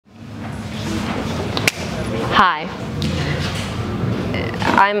Hi.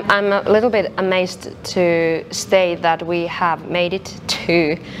 I'm a little bit amazed to state that we have made it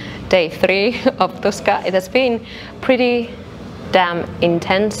to day 3 of Tuska. It has been pretty damn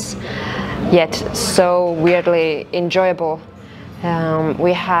intense, yet so weirdly enjoyable.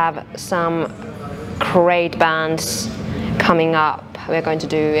 We have some great bands coming up. We're going to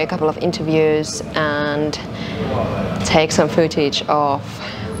do a couple of interviews and take some footage of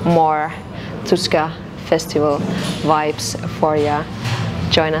more Tuska festival vibes for you.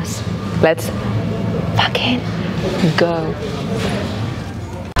 Join us. Let's fucking go.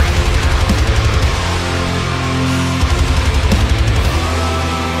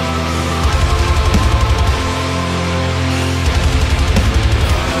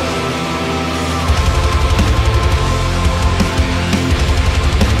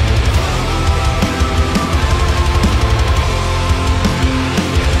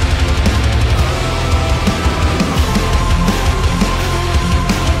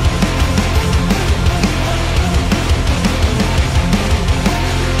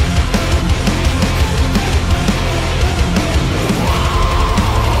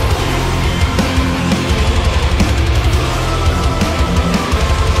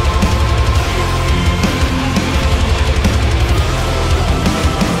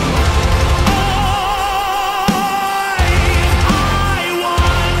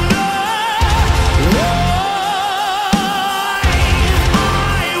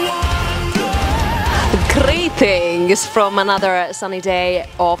 Greetings from another sunny day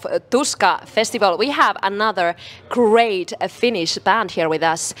of Tuska Festival. We have another great Finnish band here with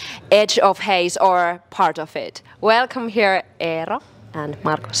us, Edge of Haze, or part of it. Welcome here, Eero and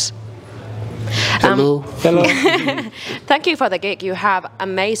Markus. Hello. Hello. Thank you for the gig. You have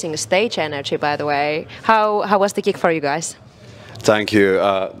amazing stage energy, by the way. How was the gig for you guys? Thank you.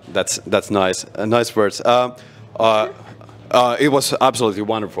 That's nice. Nice words. It was absolutely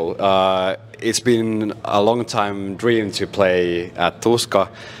wonderful. It's been a long time dream to play at Tuska,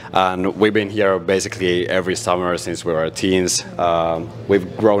 and we've been here basically every summer since we were teens.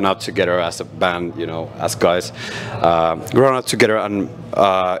 We've grown up together as a band, you know, as guys, grown up together, and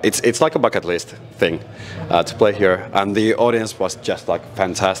it's like a bucket list thing to play here. And the audience was just like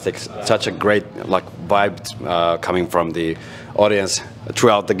fantastic, such a great like vibe coming from the audience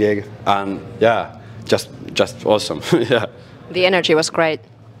throughout the gig, and yeah, just awesome. Yeah. The energy was great.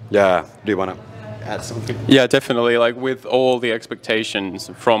 Yeah. Do you want to add something? Yeah, definitely. Like with all the expectations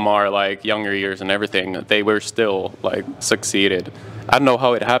from our like younger years and everything, they were still like succeeded. I don't know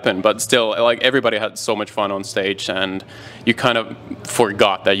how it happened, but still, like everybody had so much fun on stage, and you kind of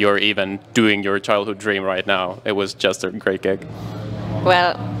forgot that you're even doing your childhood dream right now. It was just a great gig.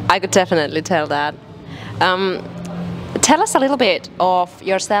 Well, I could definitely tell that. Tell us a little bit of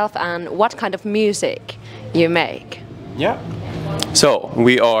yourself and what kind of music you make. Yeah. So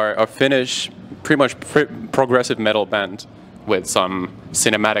we are a Finnish, pretty much progressive metal band with some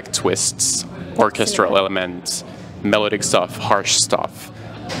cinematic twists, orchestral elements, melodic stuff, harsh stuff,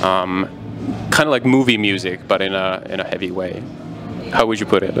 kind of like movie music, but in a heavy way. How would you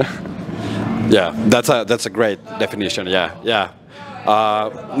put it? Yeah, that's a great definition. Yeah.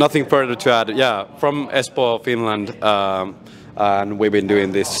 Nothing further to add. Yeah, from Espoo, Finland, and we've been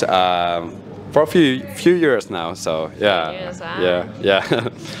doing this for a few years now. So yeah, yeah.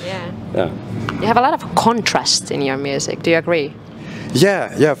 You have a lot of contrast in your music. Do you agree?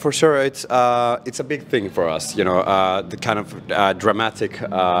 Yeah, for sure. It's a big thing for us. You know, the kind of dramatic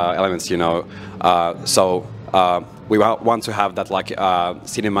elements. You know, so we want to have that like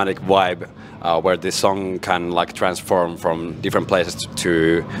cinematic vibe. Where the song can like transform from different places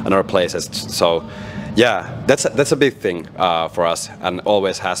to another places. So yeah, that's a big thing for us, and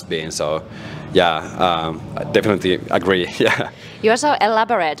always has been. So yeah, I definitely agree. Yeah. You also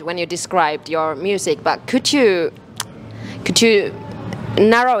elaborate when you described your music, but could you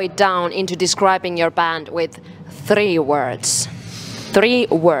narrow it down into describing your band with 3 words? 3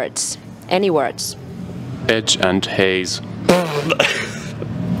 words. Any words? Edge and haze.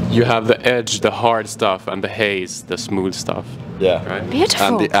 You have the edge, the hard stuff, and the haze, the smooth stuff. Yeah. Right? Beautiful.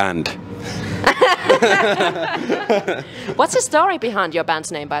 And the and. What's the story behind your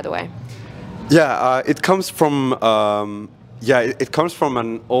band's name, by the way? Yeah, it comes from it comes from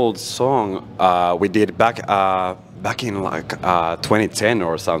an old song we did back in like 2010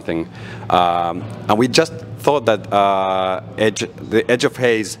 or something, and we just thought that the Edge of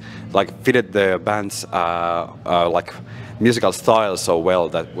Haze like fitted the band's like musical style so well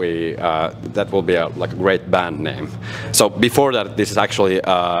that we that will be like a great band name. So before that, this is actually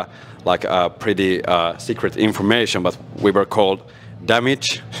like a pretty secret information, but we were called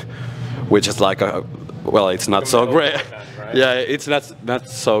Damage, which is like a well, it's not so great. Yeah, it's not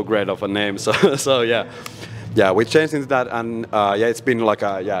so great of a name. So yeah, we changed into that, and yeah, it's been like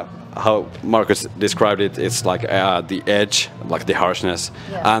how Marcus described it. It's like the edge, like the harshness,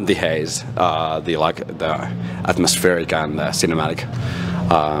 and the haze, the atmospheric and cinematic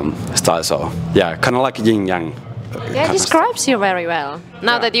style. So yeah, kind of like yin yang. Yeah, it describes you very well.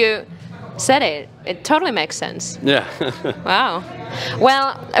 Now that you said it, it totally makes sense. Yeah. Wow.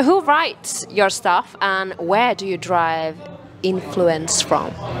 Well, who writes your stuff, and where do you derive influence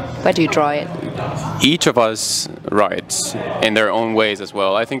from? Where do you draw it? Each of us writes in their own ways as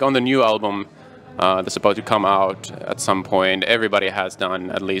well. I think on the new album that's about to come out at some point, everybody has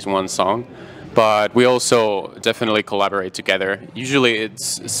done at least one song. But we also definitely collaborate together. Usually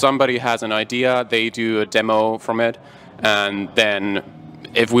it's somebody has an idea, they do a demo from it, and then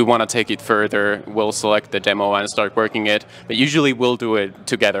if we want to take it further, we'll select the demo and start working it. But usually we'll do it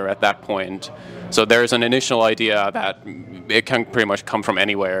together at that point. So there's an initial idea that it can pretty much come from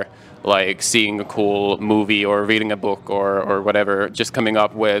anywhere, like seeing a cool movie or reading a book or whatever, just coming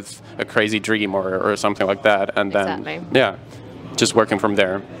up with a crazy dream or something like that. And then, yeah, just working from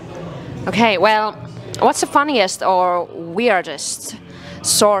there. Okay, well, what's the funniest or weirdest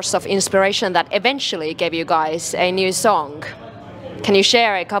source of inspiration that eventually gave you guys a new song? Can you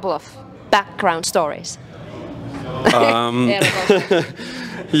share a couple of background stories?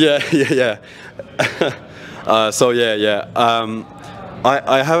 Yeah.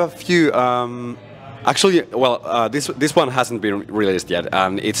 I have a few. Actually, well, this one hasn't been released yet,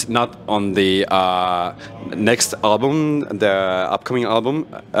 and it's not on the next album, the upcoming album.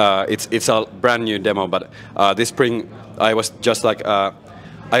 It's a brand new demo, but this spring I was just like I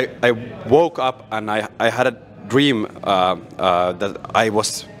woke up and I had a dream that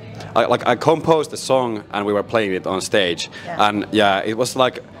I composed a song and we were playing it on stage, and yeah, it was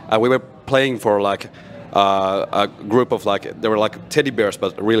like we were playing for like a group of like, they were like teddy bears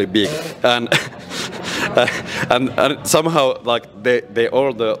but really big, and and somehow like they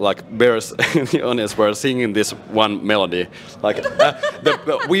all the like bears in the audience were singing this one melody, like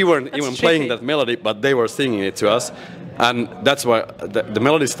we weren't even playing that melody, but they were singing it to us. And that's why the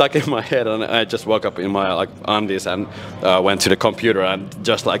melody stuck in my head, and I just woke up in my like undies and went to the computer and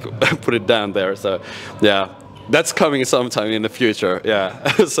just like put it down there. So yeah, that's coming sometime in the future. Yeah.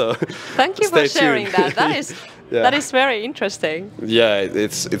 So thank you for sharing tuned. that. That is very interesting. Yeah,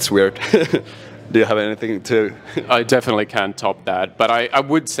 it's weird. Do you have anything to? I definitely can't top that, but I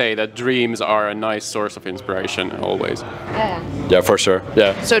would say that dreams are a nice source of inspiration always. Yeah. Yeah, for sure.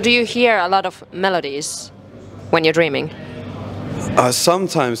 Yeah. So do you hear a lot of melodies when you're dreaming?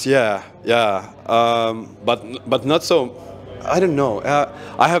 Sometimes, yeah, but not so. I don't know.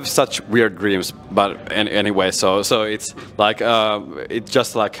 I have such weird dreams, but anyway, so it's like it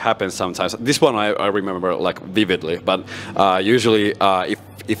just like happens sometimes. This one I remember like vividly, but usually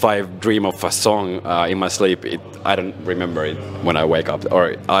if I dream of a song in my sleep, I don't remember it when I wake up,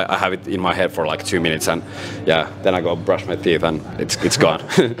 or I have it in my head for like 2 minutes, and yeah, then I go brush my teeth and it's gone.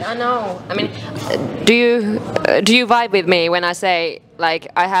 I know. I mean, do you vibe with me when I say like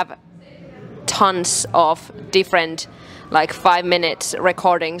I have tons of different like 5-minute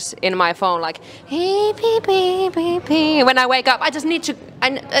recordings in my phone, like beep, beep, beep, beep, beep. When I wake up, I just need to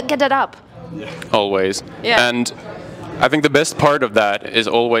get that up. Always. Yeah. And I think the best part of that is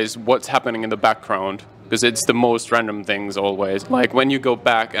always what's happening in the background, because it's the most random things always. Like when you go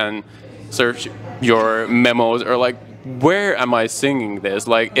back and search your memos, or like, where am I singing this?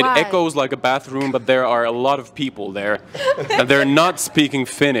 Like it echoes like a bathroom, but there are a lot of people there, and they're not speaking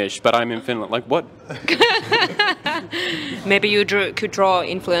Finnish, but I'm in Finland. Like what? Maybe you could draw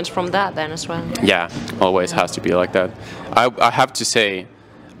influence from that then as well. Yeah, always has to be like that. I have to say,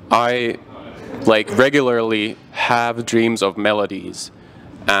 I like regularly have dreams of melodies,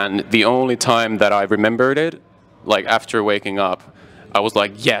 and the only time that I remembered it, like after waking up, I was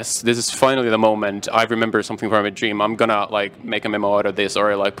like, yes, this is finally the moment. I remember something from a dream. I'm gonna like make a memo out of this,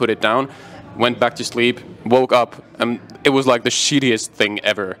 or like put it down. Went back to sleep, woke up, and it was like the shittiest thing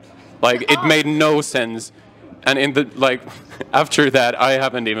ever. Like it made no sense. And in the like after that, I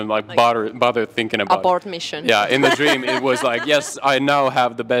haven't even like bothered thinking about abort mission. Yeah, in the dream it was like, yes, I now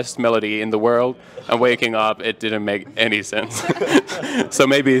have the best melody in the world. And waking up, it didn't make any sense. So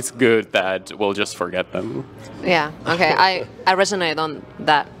maybe it's good that we'll just forget them. Yeah. Okay. I resonate on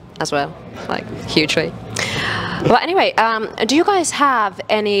that as well, like hugely. Well, anyway, do you guys have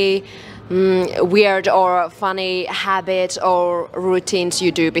any weird or funny habits or routines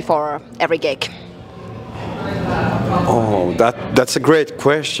you do before every gig? Oh, that's a great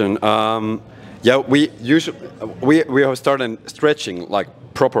question. Yeah, we have started stretching like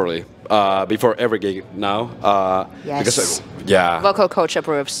properly before every gig now. Yes. Because, yeah. Vocal coach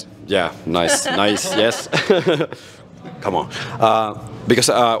approves. Yeah, nice, nice, yes. Come on. Because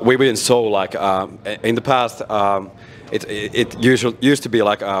we've been so like in the past. It used to be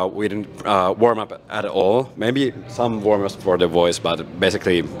like we didn't warm up at all. Maybe some warm ups for the voice, but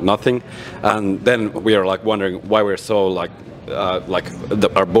basically nothing. And then we are like wondering why we're so like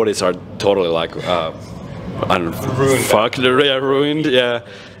our bodies are totally like ruined. Yeah,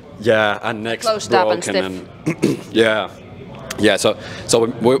 yeah, and necks Closed broken up and stiff. yeah. Yeah, so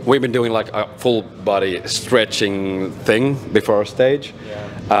we've been doing like a full body stretching thing before stage,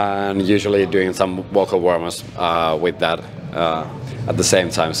 and usually doing some vocal warm-ups with that at the same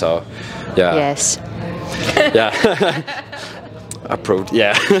time. So, yeah. Yes. Yeah. Approved.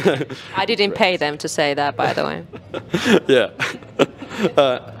 Yeah. I didn't pay them to say that, by the way. Yeah.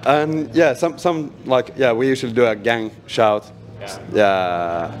 And yeah, some like we usually do a gang shout.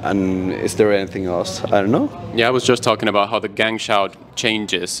 Yeah, and is there anything else? I don't know. Yeah, I was just talking about how the gang shout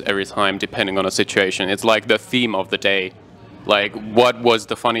changes every time depending on a situation. It's like the theme of the day. Like, what was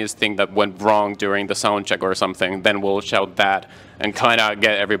the funniest thing that went wrong during the sound check or something? Then we'll shout that and kind of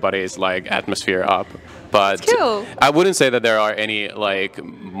get everybody's like atmosphere up. But that's cool. I wouldn't say that there are any like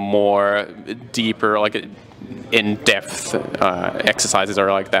more deeper, like in-depth exercises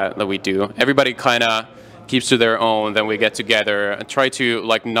or like that we do. Everybody kind of keeps to their own, then we get together and try to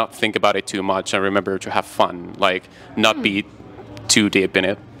like not think about it too much and remember to have fun, like not be too deep in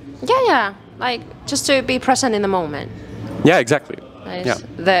it. Yeah, like just to be present in the moment. Yeah, exactly. Nice.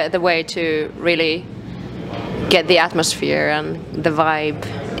 Yeah. The way to really get the atmosphere and the vibe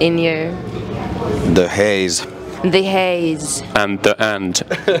in you. The haze. The haze. And the end.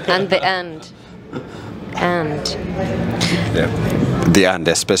 And the end. And. Yeah. The end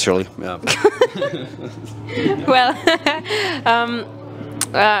especially. Yeah. Well,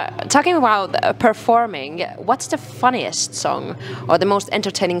 talking about performing, what's the funniest song or the most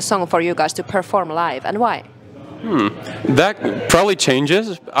entertaining song for you guys to perform live, and why? That probably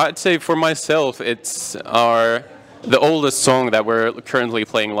changes. I'd say for myself, it's the oldest song that we're currently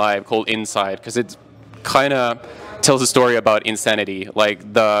playing live called Inside, because it kind of tells a story about insanity.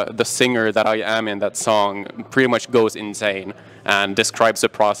 Like the singer that I am in that song pretty much goes insane and describes the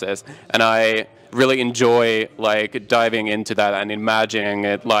process, and I really enjoy like diving into that and imagining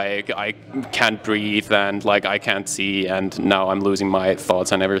it like I can't breathe and like I can't see and now I'm losing my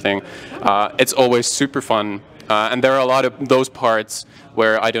thoughts and everything. It's always super fun, and there are a lot of those parts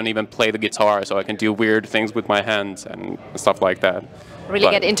where I don't even play the guitar, so I can do weird things with my hands and stuff like that. Really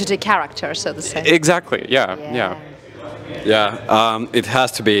get into the character, so to say. Exactly, yeah. Yeah, it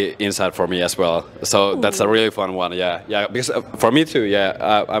has to be Inside for me as well. So that's a really fun one. Yeah. Because for me too.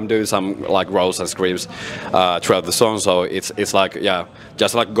 Yeah, I'm doing some like roles and screams throughout the song. So it's like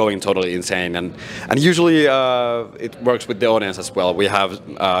just like going totally insane. And usually it works with the audience as well. We have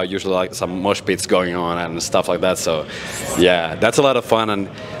usually like some mosh pits going on and stuff like that. So yeah, that's a lot of fun, and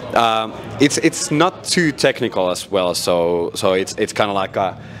it's not too technical as well. So it's kind of like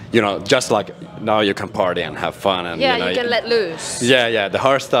just like now you can party and have fun, and you can let loose. Yeah. The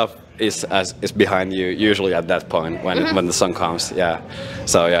hard stuff is behind you usually at that point when the song comes. Yeah.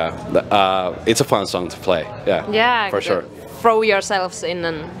 So it's a fun song to play. Yeah. For sure. Throw yourselves in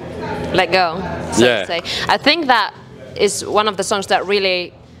and let go. So to say. I think that is one of the songs that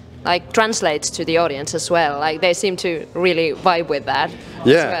really like translates to the audience as well. Like they seem to really vibe with that.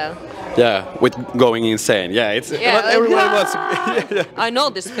 Yeah. As well. Yeah, with going insane. Yeah, it's everyone wants. I know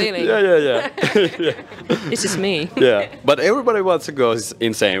this feeling. Yeah. This is me. Yeah, but everybody wants to go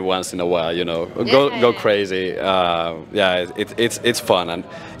insane once in a while. Go crazy. It's fun, and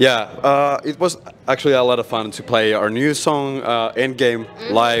it was actually a lot of fun to play our new song Endgame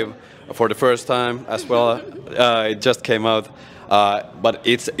live for the first time as well. It just came out. But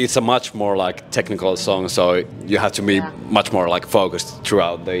it's a much more like technical song, so you have to be much more like focused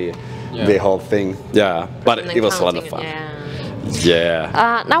throughout the whole thing. Yeah, but it was a lot of fun.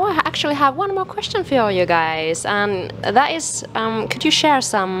 Yeah. Now I actually have one more question for you guys, and that is, could you share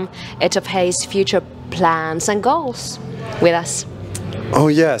some Edge of Haze future plans and goals with us? Oh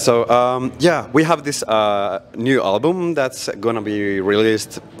yeah, so we have this new album that's gonna be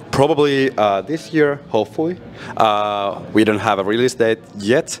released probably this year, hopefully. We don't have a release date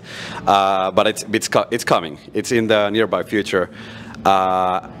yet, but it's coming. It's in the nearby future.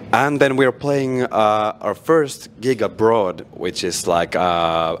 And then we're playing our first gig abroad, which is like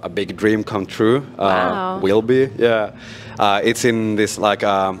a big dream come true. Wow. Will be, yeah. It's in this like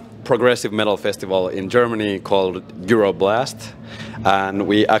progressive metal festival in Germany called Euroblast, and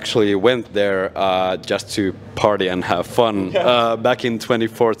we actually went there just to party and have fun back in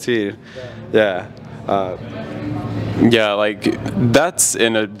 2014. Yeah. Yeah, like that's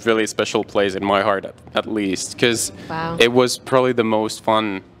in a really special place in my heart, at least, because it was probably the most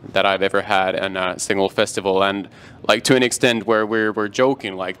fun that I've ever had in a single festival, and like to an extent where we're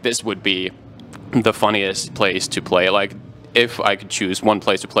joking, like this would be the funniest place to play. Like if I could choose one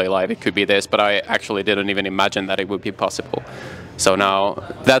place to play live, it could be this, but I actually didn't even imagine that it would be possible. So now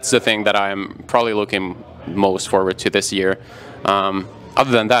that's the thing that I'm probably looking most forward to this year.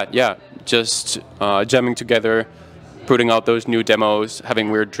 Other than that, yeah, just jamming together, putting out those new demos, having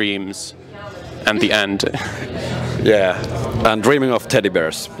weird dreams, and the end. Yeah, and dreaming of teddy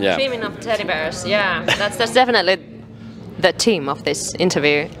bears. Yeah. Dreaming of teddy bears. Yeah, that's definitely the theme of this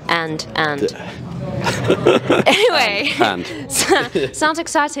interview. And. Anyway, sounds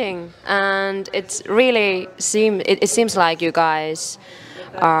exciting, and it really seems like you guys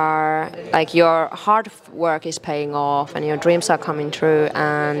are like your hard work is paying off, and your dreams are coming true,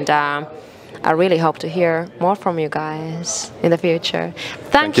 and I really hope to hear more from you guys in the future.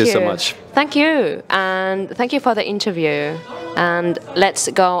 Thank you so much. Thank you, and thank you for the interview. And let's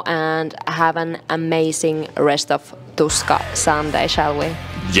go and have an amazing rest of Tuska Sunday, shall we?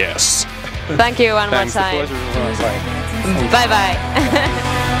 Yes. Thank you one more time. Bye bye.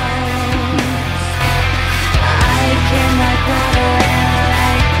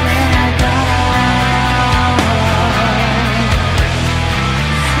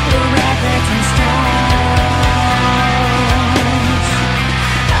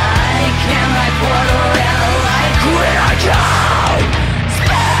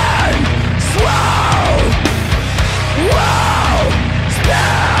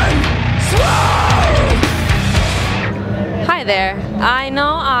 Hi there. I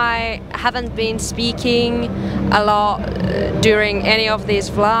know I haven't been speaking a lot during any of these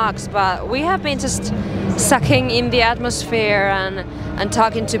vlogs, but we have been just sucking in the atmosphere and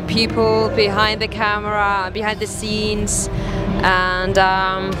talking to people behind the camera, behind the scenes, and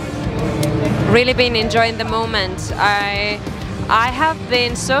really been enjoying the moment. I have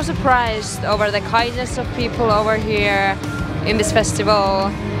been so surprised over the kindness of people over here in this festival,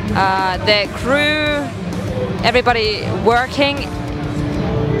 the crew, everybody working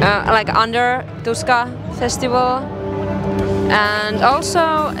like under Tuska Festival, and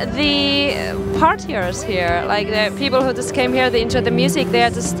also the partiers here, like the people who just came here, they enjoy the music. They are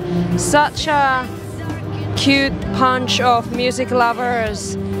just such a cute bunch of music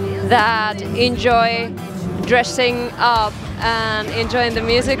lovers that enjoy dressing up and enjoying the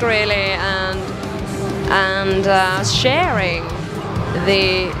music really, and sharing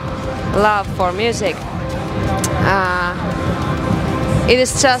the love for music. It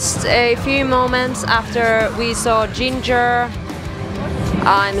is just a few moments after we saw Jinjer.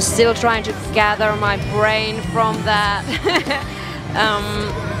 I'm still trying to gather my brain from that.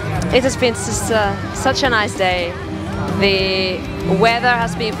 It has been just such a nice day. The weather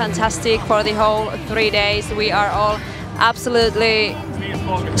has been fantastic for the whole 3 days. We are all absolutely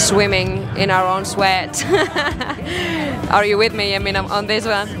swimming in our own sweat. Are you with me? I mean, I'm on this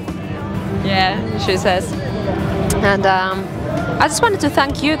one. Yeah, she says. And I just wanted to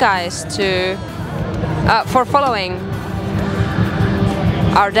thank you guys for following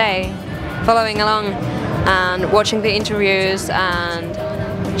our day, following along and watching the interviews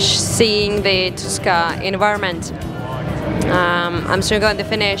and seeing the Tuska environment. I'm soon going to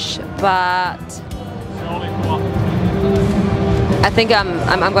finish, but I think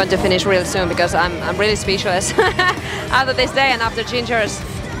I'm going to finish real soon because I'm really speechless after this day and after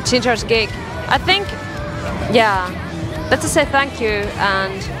Jinjer's gig. I think, yeah, let's just say thank you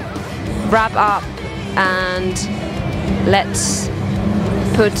and wrap up, and let's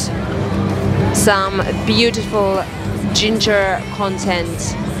put some beautiful Jinjer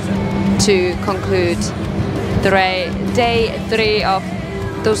content to conclude day 3 of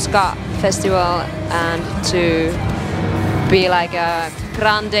Tuska Festival, and to be like a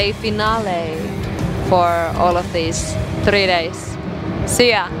grande finale for all of these 3 days. See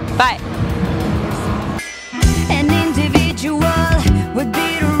ya, bye! An individual would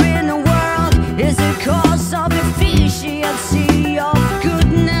be in the world is a cause of efficiency, of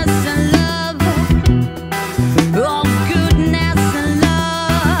goodness and love, of goodness and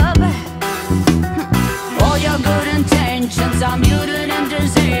love. All your good intentions are muted and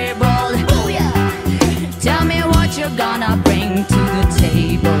disabled. Ooh, yeah. Tell me what you're gonna bring to the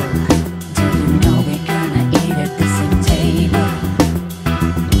table.